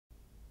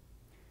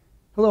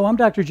Hello, I'm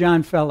Dr.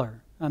 John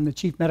Feller. I'm the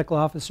Chief Medical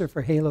Officer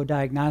for HALO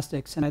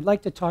Diagnostics, and I'd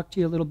like to talk to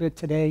you a little bit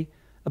today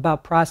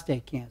about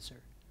prostate cancer.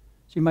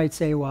 So you might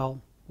say,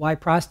 well, why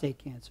prostate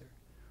cancer?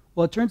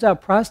 Well, it turns out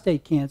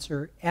prostate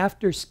cancer,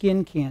 after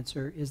skin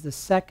cancer, is the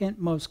second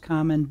most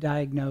common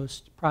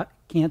diagnosed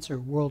cancer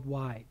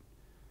worldwide.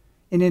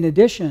 And in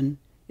addition,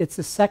 it's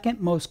the second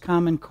most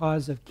common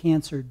cause of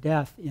cancer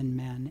death in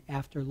men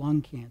after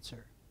lung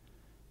cancer.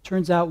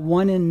 Turns out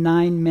 1 in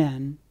 9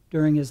 men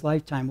during his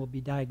lifetime will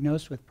be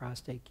diagnosed with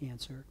prostate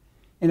cancer,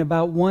 and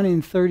about 1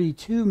 in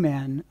 32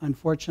 men,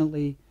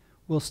 unfortunately,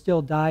 will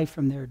still die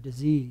from their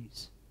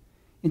disease.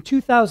 In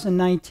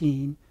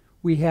 2019,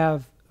 we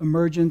have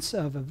emergence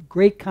of a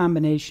great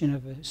combination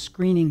of a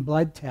screening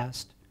blood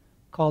test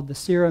called the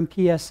serum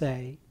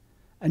PSA,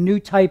 a new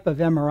type of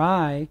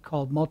MRI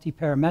called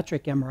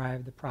multiparametric MRI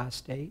of the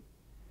prostate,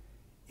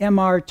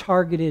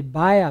 MR-targeted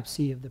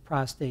biopsy of the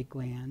prostate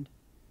gland,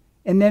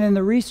 and then in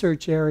the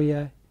research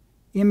area,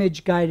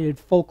 image-guided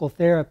focal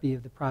therapy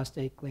of the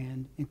prostate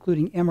gland,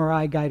 including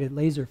MRI-guided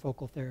laser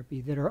focal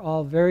therapy, that are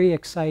all very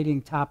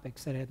exciting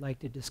topics that I'd like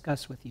to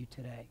discuss with you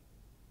today.